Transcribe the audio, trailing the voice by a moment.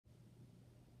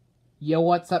Yo,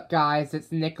 what's up guys,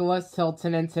 it's Nicholas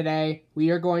Hilton and today we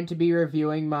are going to be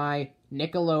reviewing my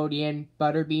Nickelodeon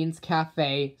Butterbeans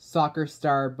Café Soccer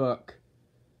Star book.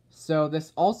 So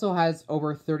this also has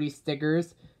over 30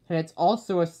 stickers and it's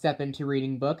also a step into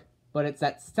reading book, but it's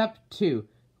at step 2,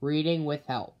 reading with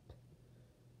help.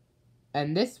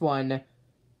 And this one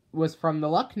was from the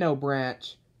Lucknow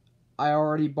Branch. I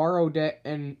already borrowed it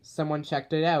and someone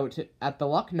checked it out at the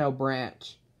Lucknow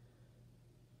Branch.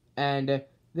 And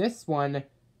this one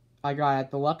I got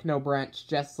at the Lucknow Branch,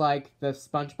 just like the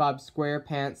SpongeBob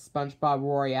SquarePants SpongeBob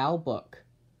Royale book.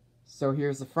 So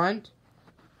here's the front,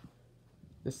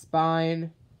 the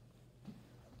spine,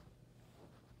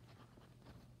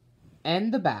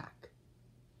 and the back.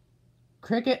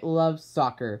 Cricket loves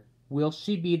soccer. Will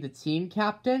she be the team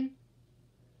captain?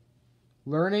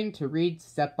 Learning to read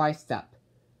step by step.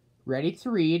 Ready to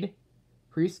read.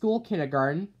 Preschool,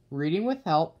 kindergarten. Reading with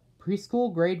help.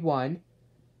 Preschool, grade 1.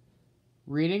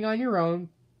 Reading on your own,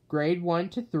 grade 1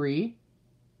 to 3.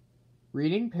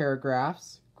 Reading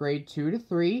paragraphs, grade 2 to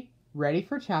 3. Ready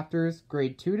for chapters,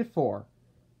 grade 2 to 4.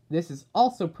 This is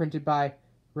also printed by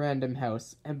Random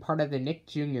House and part of the Nick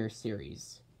Jr.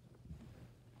 series.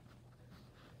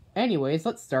 Anyways,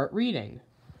 let's start reading.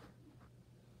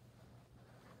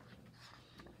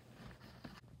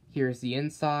 Here's the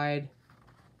inside.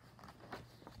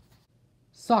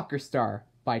 Soccer Star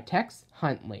by Tex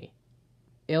Huntley.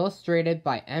 Illustrated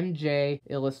by MJ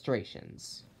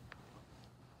Illustrations.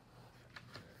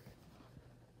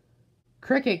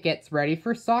 Cricket gets ready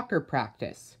for soccer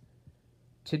practice.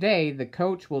 Today, the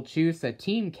coach will choose a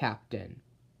team captain.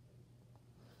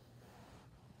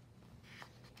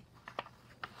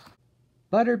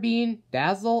 Butterbean,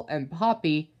 Dazzle, and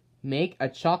Poppy make a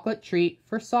chocolate treat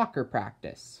for soccer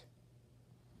practice.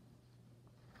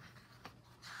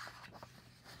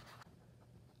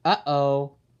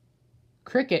 Uh-oh.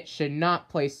 Cricket should not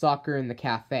play soccer in the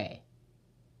cafe.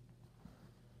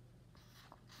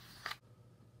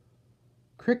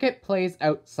 Cricket plays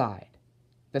outside.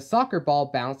 The soccer ball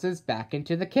bounces back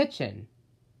into the kitchen.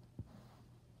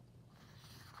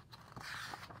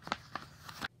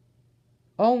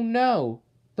 Oh no!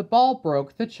 The ball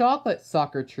broke the chocolate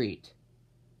soccer treat.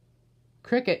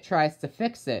 Cricket tries to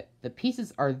fix it. The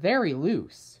pieces are very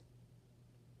loose.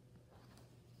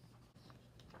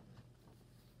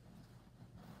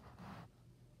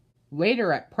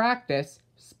 Later at practice,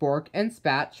 Spork and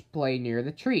Spatch play near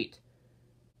the treat.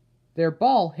 Their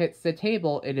ball hits the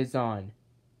table it is on.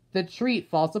 The treat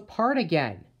falls apart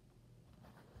again.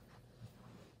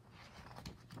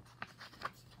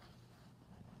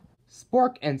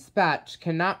 Spork and Spatch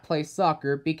cannot play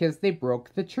soccer because they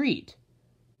broke the treat.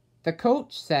 The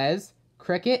coach says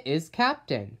Cricket is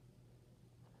captain.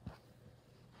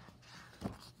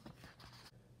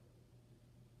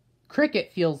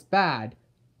 Cricket feels bad.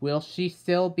 Will she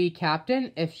still be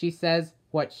captain if she says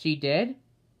what she did?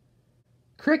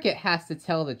 Cricket has to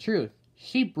tell the truth.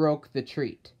 She broke the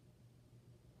treat.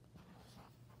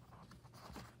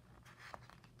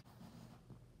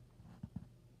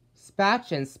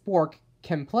 Spatch and Spork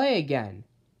can play again.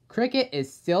 Cricket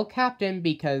is still captain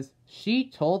because she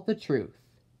told the truth.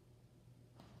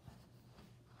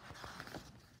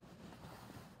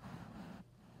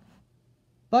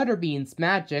 Butterbean's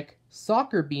magic.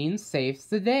 Soccer Bean saves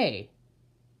the day.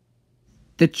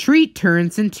 The treat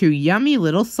turns into yummy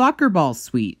little soccer ball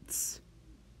sweets.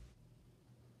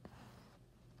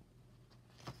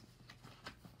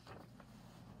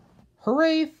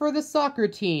 Hooray for the soccer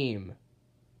team!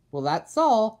 Well, that's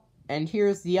all. And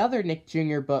here's the other Nick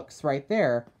Jr. books right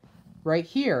there. Right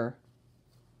here.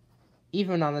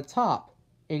 Even on the top.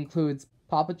 Includes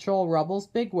Paw Patrol Rubble's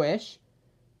Big Wish,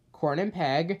 Corn and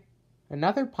Peg,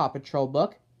 another Paw Patrol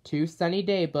book, 2 Sunny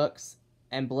Day books,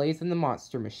 and Blaze and the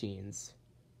Monster Machines.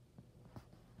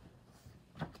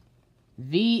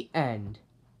 The end.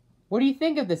 What do you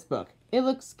think of this book? It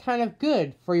looks kind of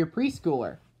good for your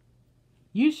preschooler.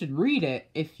 You should read it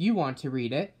if you want to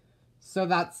read it. So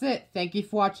that's it. Thank you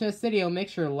for watching this video. Make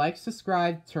sure to like,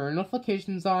 subscribe, turn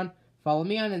notifications on, follow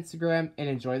me on Instagram, and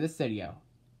enjoy this video.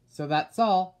 So that's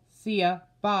all. See ya.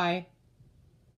 Bye.